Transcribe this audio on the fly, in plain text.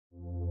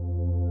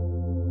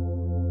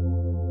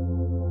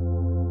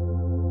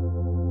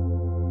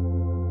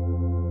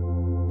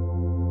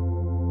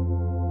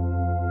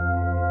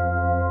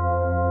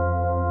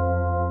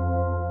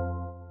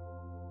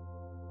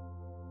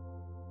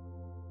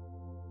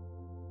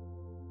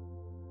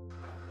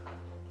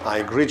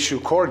I greet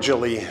you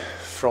cordially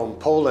from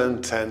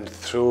Poland, and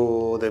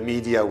through the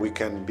media we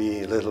can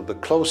be a little bit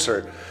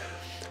closer.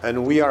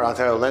 And we are at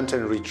our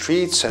Lenten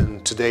Retreats,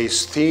 and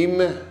today's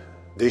theme,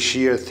 this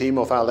year's theme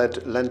of our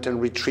Lenten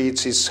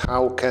Retreats is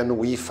how can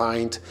we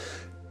find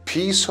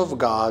peace of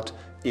God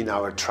in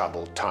our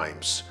troubled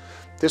times.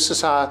 This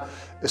is our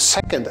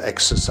second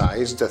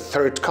exercise, the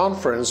third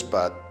conference,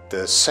 but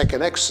the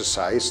second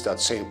exercise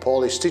that St.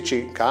 Paul is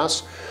teaching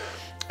us,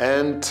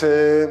 and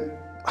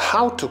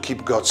how to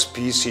keep God's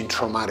peace in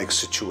traumatic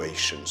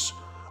situations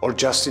or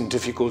just in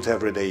difficult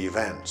everyday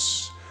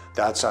events.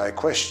 That's our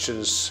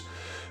questions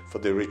for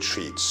the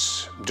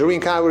retreats.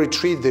 During our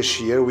retreat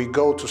this year, we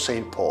go to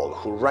St. Paul,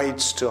 who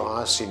writes to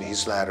us in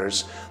his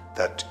letters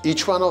that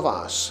each one of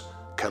us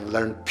can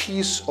learn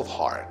peace of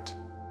heart.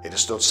 It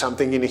is not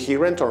something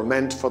inherent or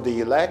meant for the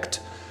elect.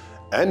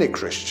 Any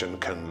Christian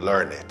can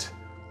learn it.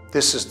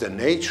 This is the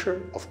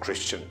nature of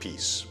Christian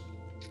peace.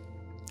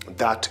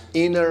 That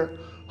inner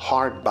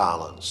heart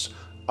balance,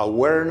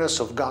 awareness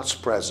of God's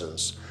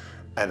presence,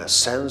 and a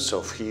sense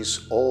of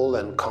His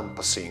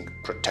all-encompassing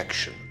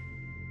protection.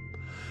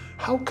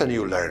 How can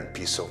you learn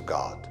peace of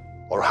God,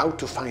 or how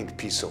to find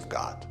peace of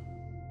God?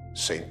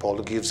 St. Paul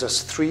gives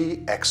us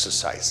 3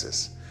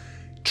 exercises.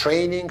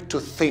 Training to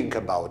think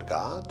about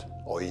God,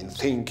 or in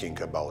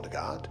thinking about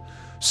God.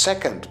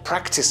 Second,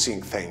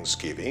 practicing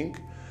thanksgiving.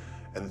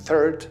 And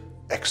third,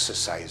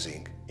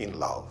 exercising in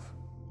love.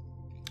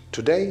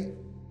 Today,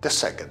 the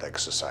second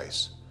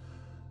exercise.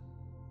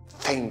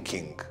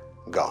 Thanking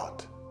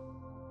God.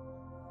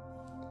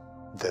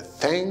 The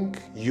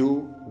Thank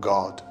You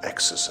God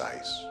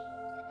exercise.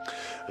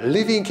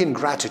 Living in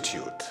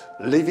gratitude,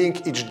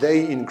 living each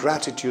day in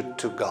gratitude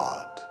to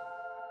God.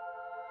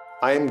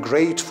 I am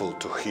grateful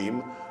to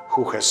Him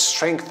who has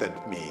strengthened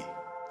me,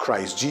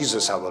 Christ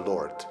Jesus our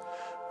Lord,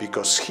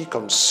 because He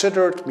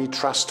considered me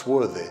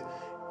trustworthy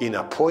in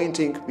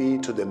appointing me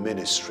to the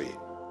ministry,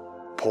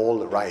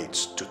 Paul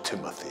writes to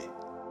Timothy.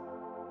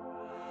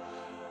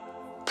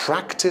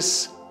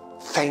 Practice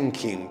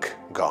thanking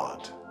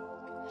God.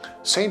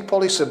 St.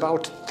 Paul is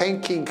about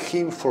thanking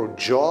Him for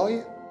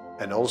joy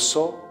and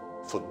also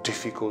for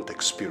difficult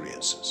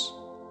experiences.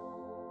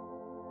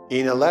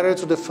 In a letter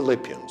to the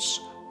Philippians,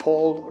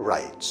 Paul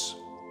writes,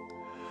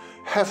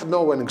 "Have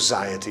no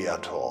anxiety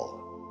at all,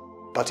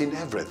 but in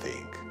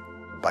everything,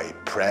 by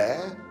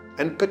prayer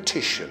and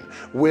petition,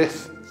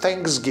 with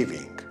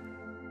thanksgiving,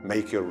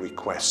 make your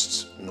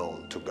requests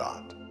known to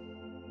God."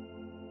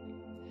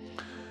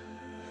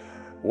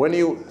 When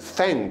you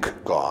thank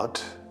God,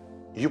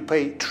 you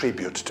pay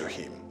tribute to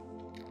Him,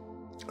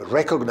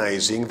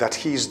 recognizing that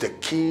He is the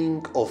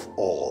King of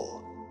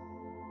all,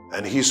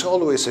 and He is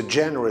always a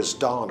generous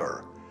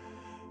donor.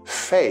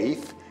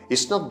 Faith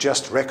is not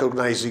just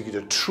recognizing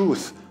the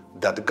truth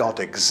that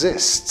God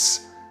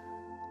exists,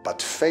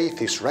 but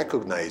faith is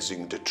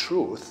recognizing the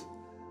truth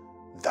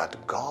that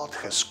God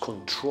has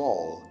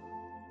control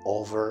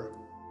over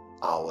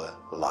our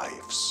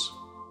lives.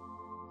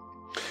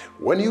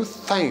 When you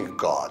thank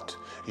God,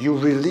 you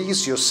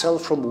release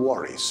yourself from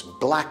worries,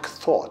 black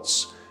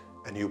thoughts,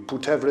 and you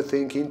put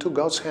everything into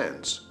God's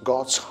hands,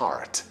 God's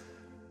heart.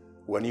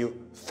 When you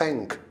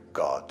thank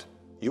God,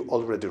 you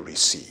already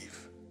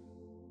receive.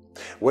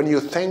 When you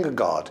thank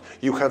God,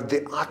 you have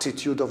the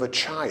attitude of a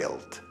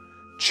child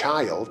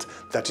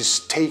that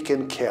is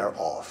taken care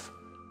of,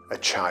 a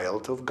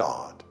child of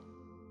God.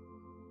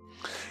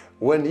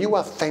 When you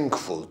are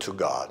thankful to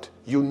God,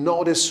 you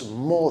notice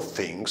more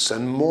things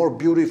and more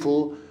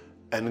beautiful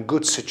and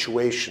good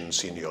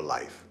situations in your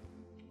life.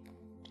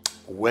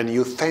 When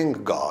you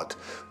thank God,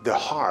 the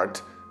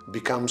heart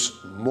becomes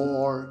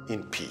more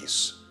in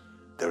peace.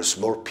 There's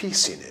more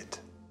peace in it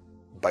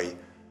by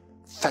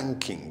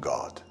thanking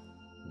God,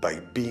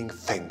 by being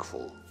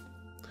thankful.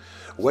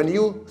 When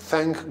you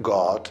thank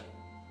God,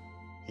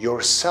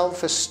 your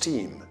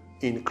self-esteem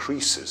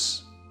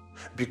increases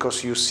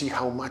because you see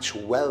how much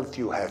wealth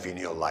you have in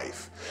your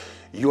life.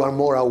 You are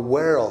more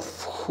aware of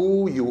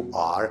who you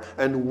are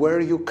and where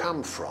you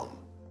come from,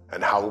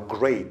 and how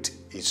great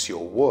is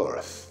your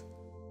worth.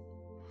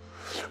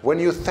 When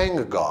you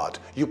thank God,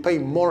 you pay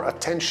more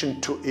attention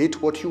to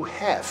it what you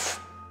have,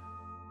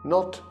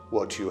 not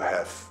what you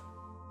have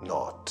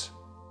not.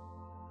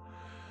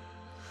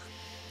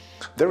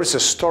 There is a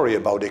story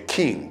about a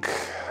king.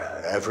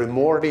 Every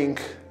morning,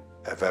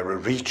 a very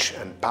rich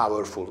and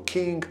powerful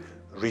king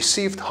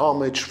received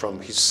homage from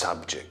his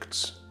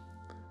subjects.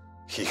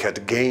 He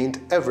had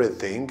gained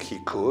everything he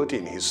could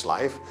in his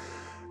life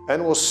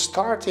and was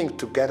starting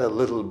to get a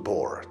little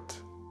bored.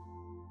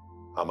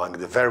 Among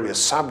the various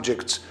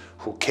subjects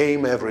who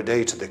came every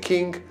day to the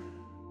king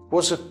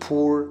was a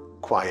poor,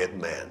 quiet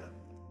man.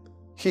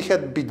 He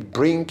had been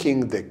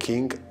bringing the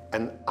king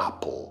an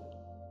apple.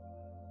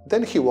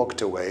 Then he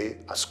walked away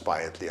as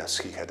quietly as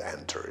he had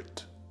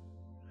entered.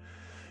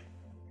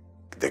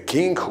 The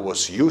king, who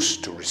was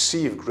used to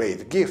receive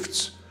great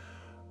gifts,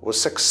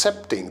 was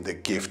accepting the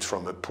gift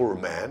from a poor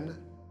man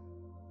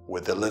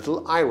with a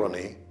little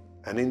irony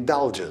and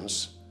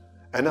indulgence,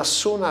 and as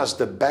soon as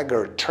the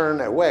beggar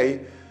turned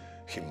away,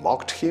 he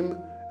mocked him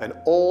and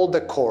all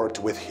the court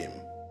with him.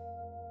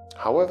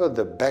 However,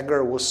 the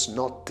beggar was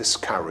not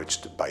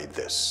discouraged by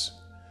this.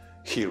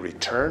 He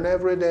returned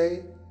every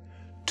day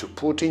to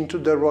put into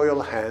the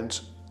royal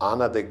hands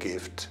another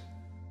gift,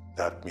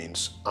 that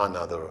means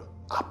another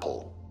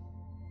apple.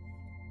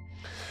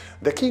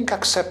 The king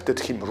accepted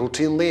him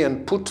routinely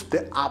and put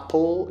the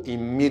apple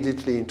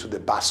immediately into the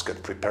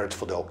basket prepared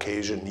for the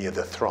occasion near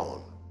the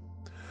throne.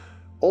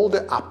 All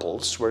the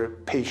apples were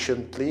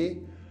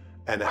patiently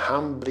and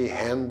humbly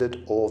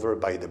handed over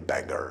by the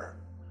beggar.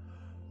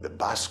 The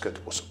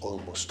basket was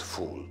almost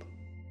full.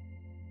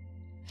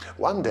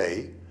 One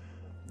day,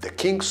 the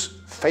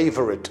king's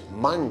favorite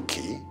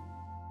monkey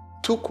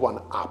took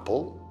one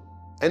apple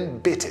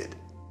and bit it,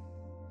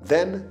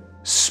 then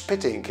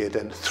spitting it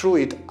and threw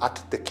it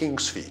at the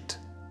king's feet.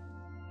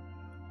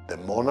 The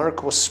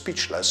monarch was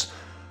speechless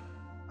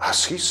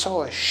as he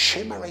saw a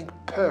shimmering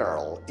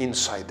pearl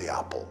inside the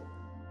apple.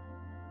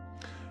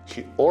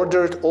 He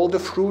ordered all the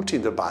fruit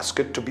in the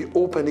basket to be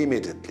opened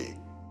immediately.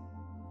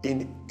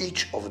 In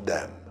each of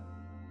them,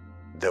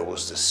 there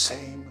was the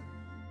same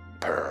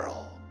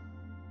pearl.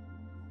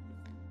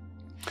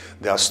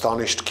 The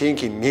astonished king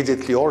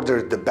immediately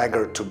ordered the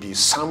beggar to be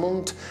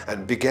summoned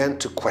and began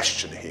to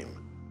question him.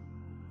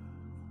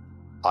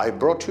 "I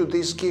brought you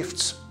these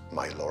gifts,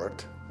 my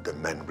lord," the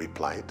man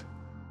replied,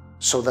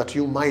 "so that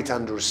you might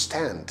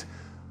understand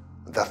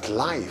that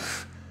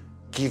life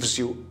gives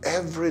you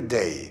every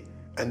day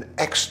an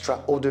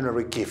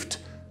extraordinary gift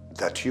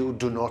that you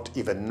do not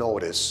even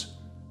notice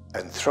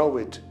and throw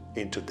it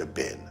into the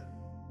bin.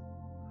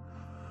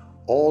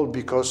 All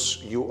because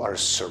you are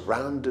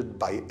surrounded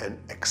by an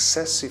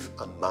excessive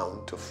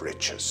amount of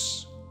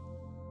riches."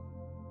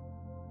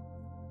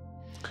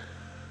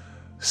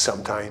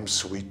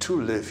 Sometimes we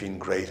too live in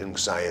great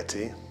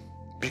anxiety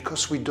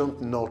because we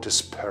don't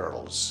notice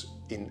pearls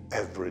in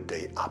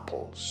everyday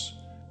apples,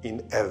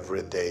 in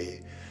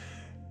everyday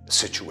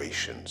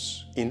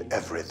situations, in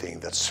everything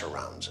that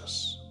surrounds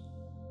us.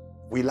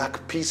 We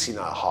lack peace in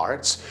our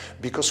hearts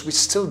because we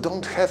still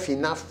don't have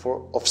enough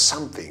of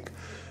something.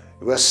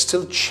 We are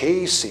still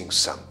chasing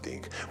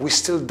something. We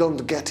still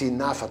don't get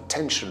enough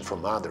attention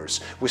from others.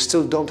 We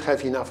still don't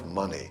have enough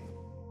money.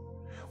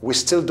 We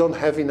still don't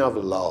have enough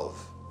love.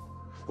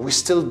 We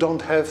still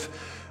don't have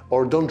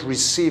or don't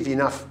receive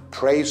enough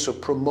praise or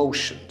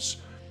promotions.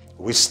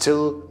 We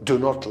still do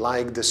not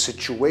like the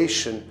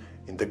situation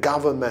in the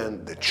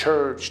government, the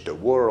church, the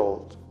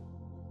world.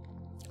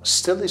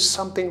 Still is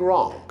something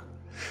wrong.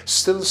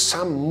 Still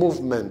some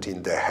movement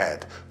in the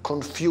head,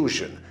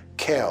 confusion,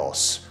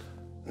 chaos,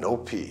 no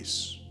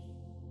peace.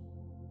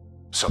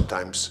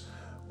 Sometimes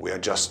we are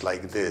just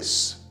like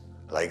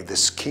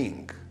this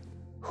king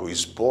who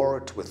is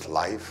bored with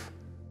life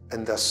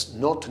and does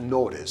not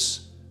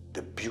notice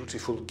the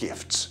beautiful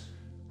gifts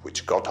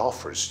which God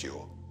offers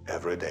you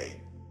every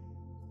day.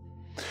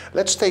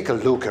 Let's take a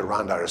look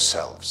around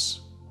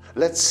ourselves.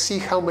 Let's see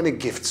how many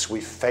gifts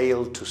we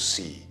fail to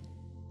see.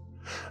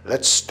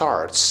 Let's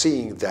start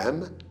seeing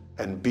them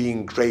and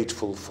being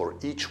grateful for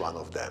each one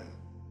of them.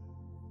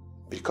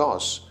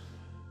 Because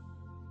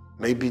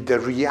maybe the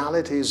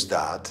reality is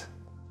that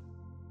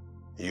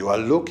you are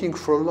looking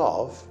for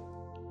love,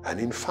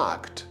 and in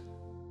fact,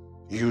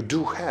 you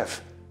do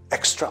have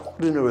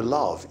extraordinary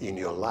love in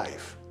your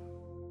life.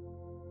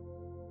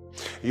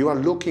 You are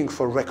looking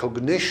for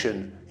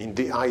recognition in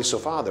the eyes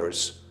of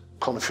others,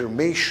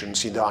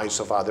 confirmations in the eyes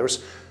of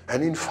others,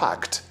 and in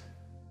fact,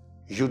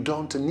 you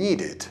don't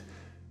need it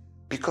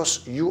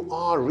because you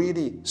are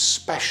really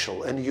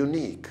special and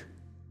unique,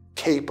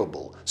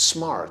 capable,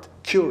 smart,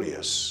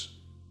 curious.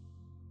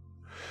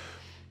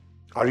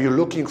 Are you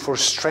looking for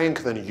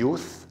strength and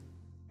youth?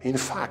 In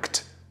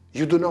fact,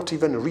 you do not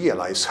even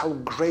realize how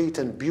great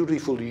and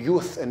beautiful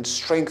youth and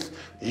strength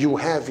you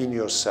have in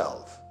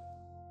yourself.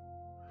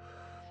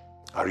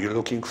 Are you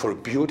looking for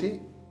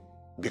beauty?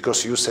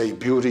 Because you say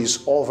beauty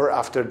is over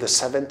after the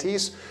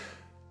 70s,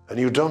 and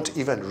you don't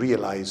even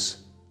realize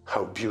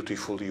how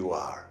beautiful you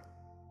are.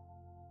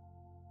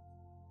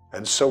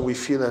 And so we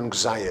feel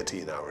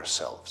anxiety in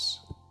ourselves.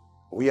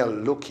 We are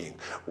looking,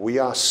 we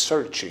are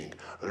searching,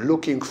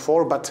 looking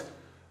for, but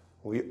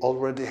we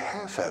already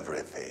have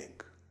everything.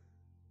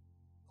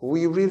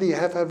 We really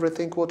have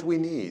everything what we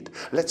need.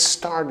 Let's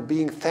start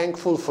being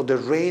thankful for the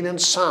rain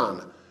and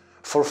sun,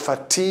 for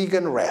fatigue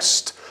and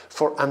rest,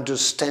 for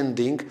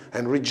understanding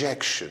and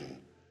rejection.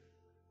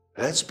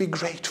 Let's be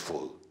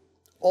grateful.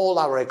 All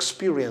our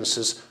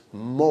experiences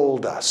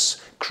mold us,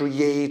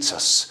 create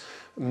us,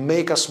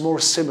 make us more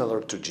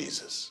similar to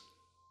Jesus.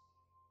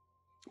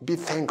 Be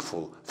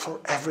thankful for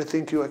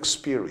everything you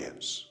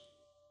experience.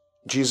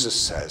 Jesus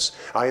says,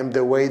 "I am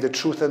the way, the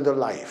truth, and the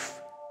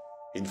life."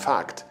 In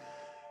fact,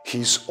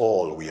 He's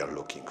all we are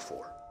looking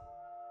for.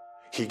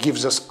 He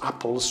gives us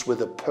apples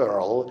with a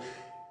pearl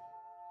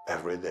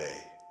every day.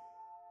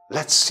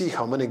 Let's see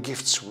how many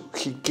gifts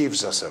He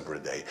gives us every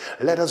day.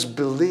 Let us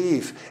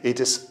believe it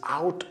is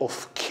out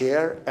of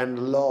care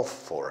and love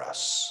for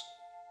us.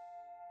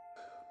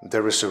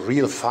 There is a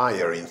real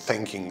fire in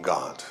thanking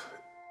God,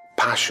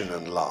 passion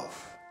and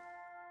love.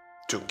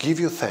 To give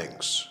you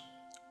thanks,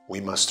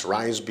 we must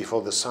rise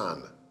before the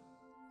sun,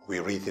 we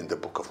read in the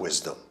Book of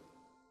Wisdom.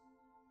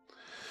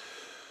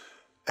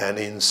 And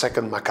in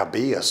 2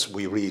 Maccabees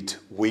we read,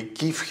 we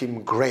give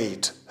him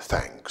great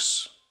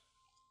thanks.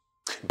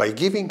 By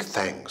giving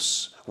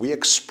thanks, we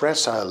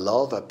express our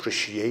love,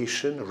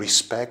 appreciation,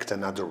 respect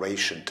and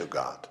adoration to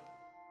God.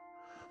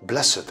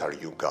 Blessed are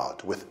you,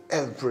 God, with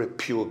every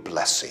pure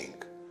blessing,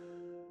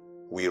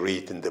 we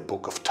read in the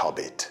book of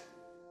Tobit.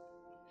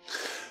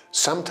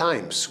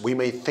 Sometimes we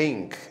may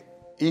think,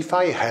 if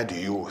I had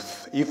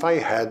youth, if I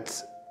had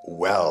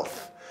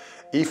wealth,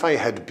 if I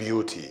had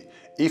beauty,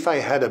 if I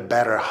had a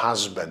better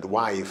husband,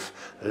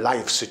 wife,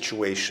 life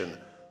situation,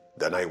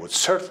 then I would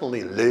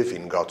certainly live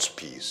in God's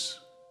peace.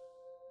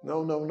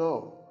 No, no,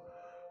 no.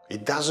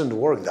 It doesn't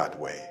work that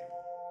way.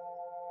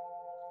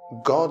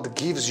 God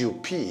gives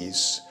you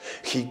peace.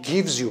 He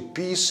gives you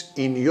peace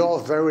in your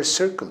very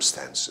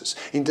circumstances,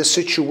 in the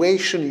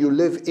situation you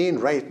live in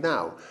right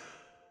now.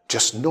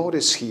 Just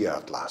notice here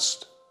at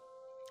last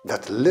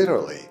that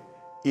literally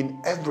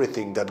in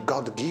everything that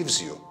God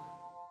gives you,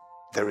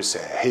 there is a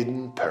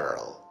hidden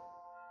pearl.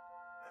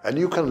 And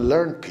you can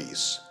learn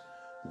peace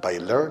by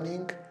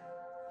learning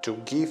to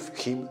give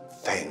Him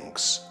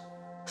thanks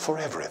for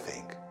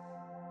everything.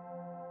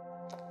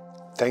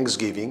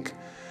 Thanksgiving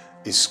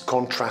is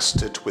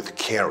contrasted with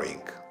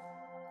caring.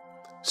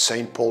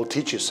 St. Paul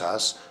teaches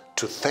us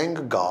to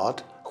thank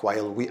God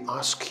while we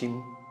ask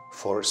Him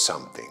for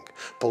something.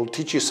 Paul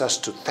teaches us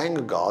to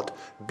thank God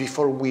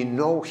before we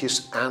know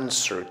His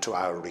answer to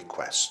our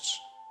requests.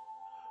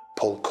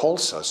 Paul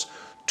calls us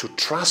to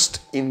trust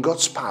in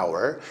God's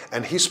power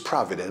and His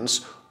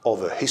providence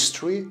over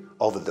history,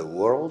 over the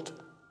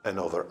world, and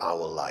over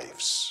our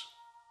lives.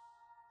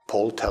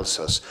 Paul tells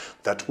us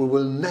that we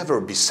will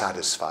never be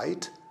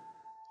satisfied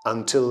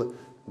until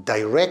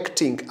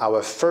directing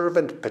our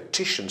fervent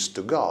petitions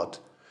to God,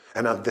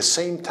 and at the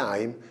same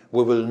time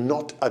we will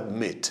not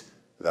admit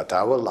that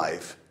our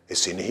life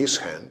is in His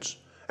hands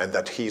and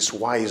that He is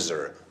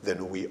wiser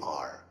than we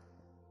are.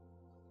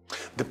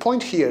 The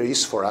point here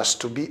is for us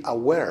to be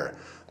aware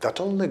that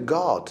only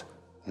God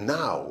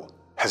now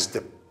has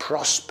the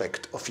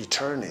prospect of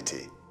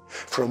eternity,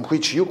 from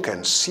which you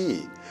can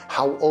see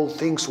how all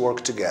things work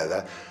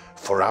together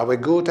for our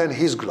good and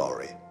His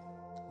glory.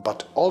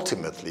 But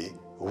ultimately,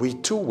 we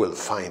too will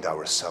find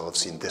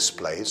ourselves in this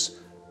place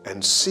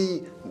and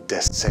see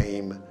the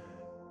same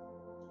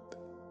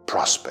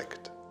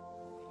prospect.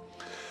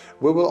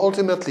 We will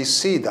ultimately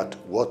see that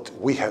what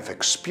we have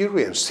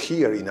experienced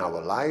here in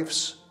our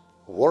lives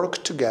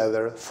work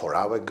together for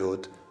our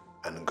good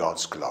and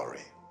God's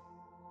glory.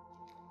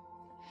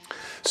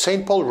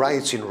 St. Paul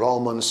writes in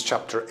Romans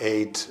chapter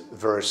 8,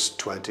 verse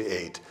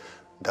 28,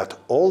 that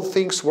all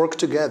things work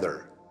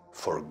together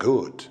for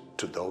good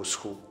to those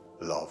who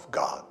love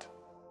God.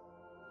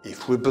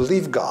 If we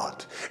believe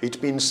God,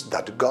 it means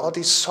that God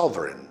is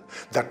sovereign,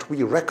 that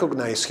we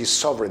recognize His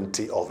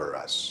sovereignty over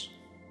us.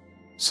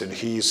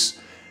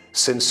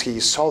 Since He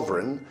is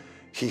sovereign,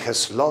 He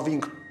has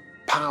loving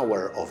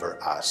power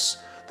over us,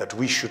 that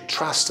we should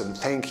trust and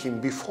thank Him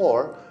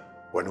before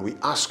when we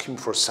ask Him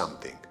for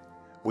something.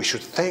 We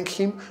should thank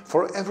Him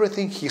for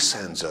everything He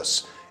sends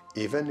us,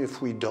 even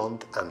if we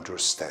don't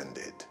understand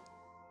it.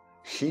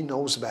 He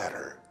knows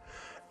better,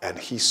 and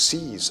He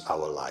sees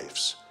our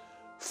lives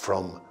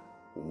from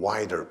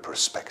wider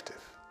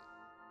perspective.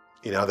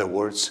 In other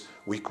words,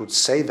 we could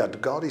say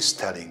that God is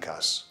telling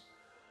us,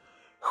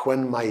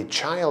 when my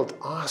child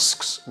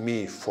asks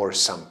me for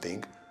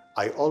something,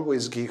 I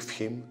always give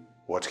him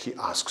what he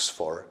asks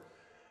for,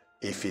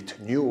 if it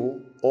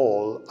knew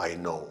all I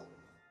know.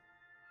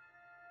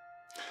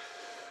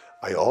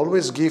 I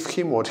always give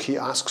him what he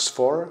asks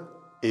for,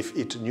 if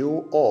it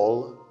knew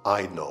all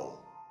I know.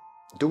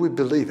 Do we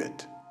believe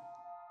it?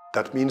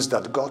 That means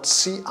that God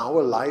sees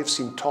our lives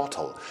in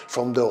total,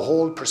 from the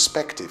whole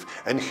perspective,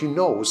 and He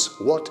knows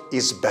what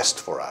is best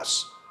for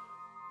us.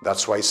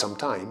 That's why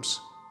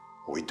sometimes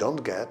we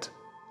don't get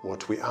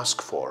what we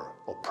ask for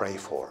or pray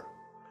for,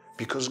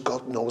 because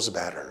God knows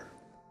better.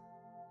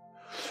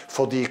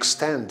 For the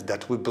extent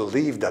that we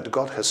believe that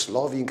God has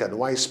loving and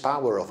wise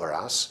power over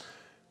us,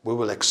 we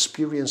will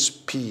experience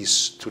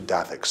peace to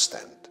that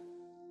extent.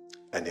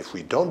 And if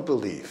we don't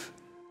believe,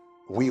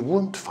 we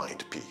won't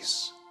find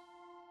peace.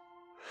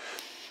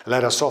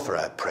 Let us offer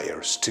our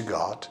prayers to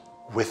God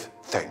with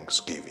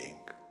thanksgiving.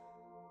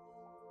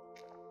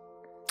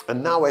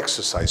 And now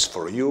exercise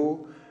for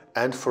you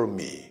and for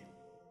me.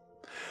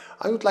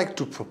 I would like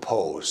to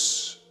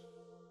propose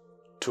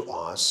to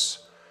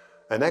us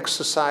an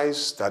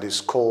exercise that is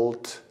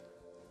called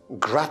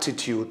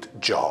gratitude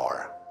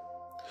jar.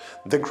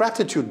 The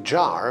gratitude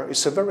jar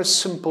is a very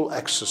simple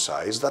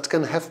exercise that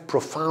can have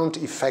profound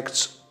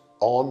effects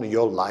on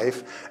your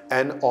life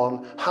and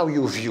on how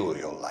you view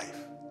your life.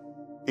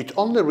 It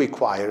only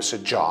requires a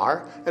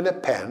jar and a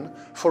pen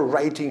for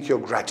writing your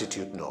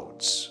gratitude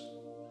notes.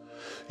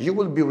 You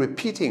will be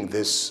repeating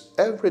this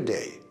every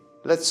day,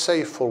 let's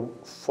say for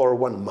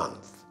 1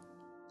 month.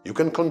 You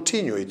can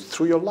continue it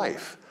through your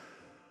life.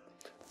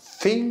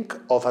 Think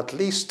of at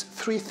least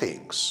 3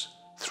 things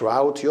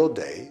throughout your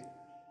day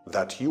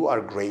that you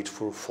are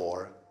grateful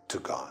for to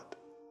God.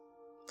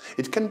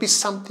 It can be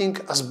something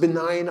as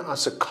benign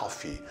as a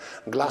coffee,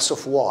 glass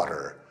of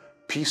water,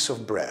 piece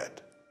of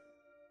bread,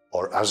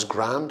 or as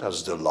grand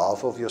as the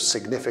love of your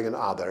significant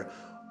other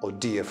or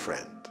dear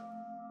friend.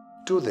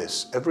 Do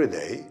this every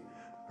day.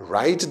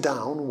 Write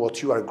down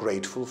what you are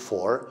grateful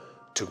for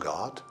to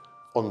God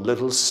on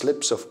little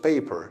slips of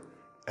paper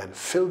and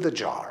fill the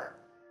jar.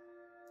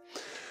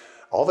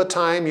 Over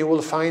time, you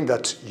will find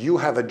that you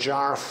have a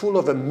jar full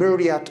of a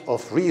myriad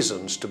of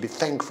reasons to be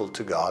thankful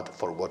to God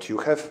for what you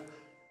have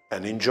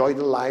and enjoy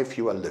the life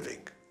you are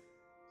living.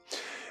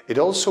 It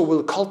also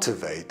will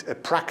cultivate a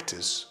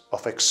practice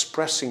of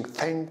expressing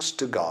thanks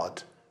to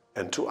God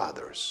and to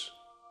others.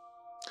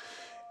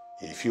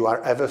 If you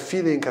are ever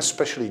feeling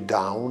especially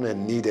down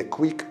and need a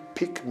quick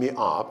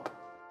pick-me-up,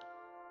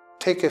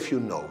 take a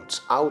few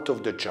notes out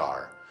of the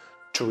jar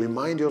to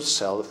remind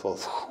yourself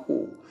of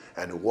who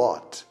and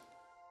what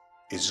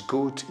is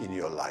good in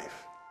your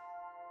life.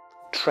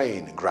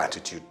 Train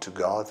gratitude to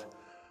God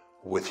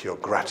with your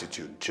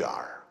gratitude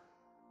jar.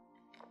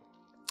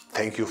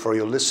 Thank you for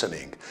your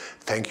listening.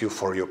 Thank you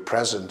for your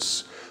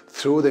presence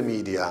through the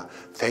media.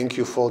 Thank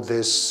you for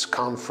this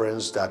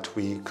conference that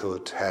we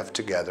could have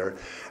together.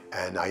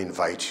 And I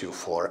invite you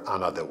for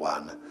another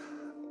one,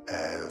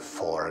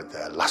 for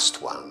the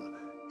last one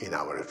in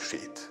our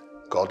retreat.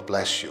 God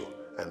bless you,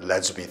 and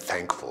let's be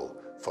thankful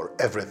for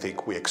everything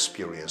we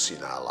experience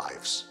in our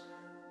lives.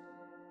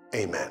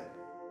 Amen.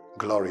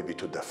 Glory be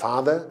to the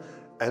Father,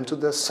 and to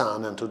the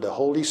Son, and to the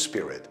Holy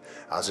Spirit,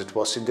 as it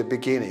was in the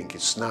beginning,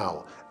 is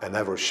now, and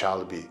ever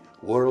shall be,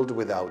 world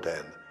without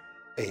end.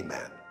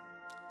 Amen.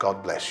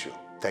 God bless you.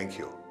 Thank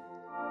you.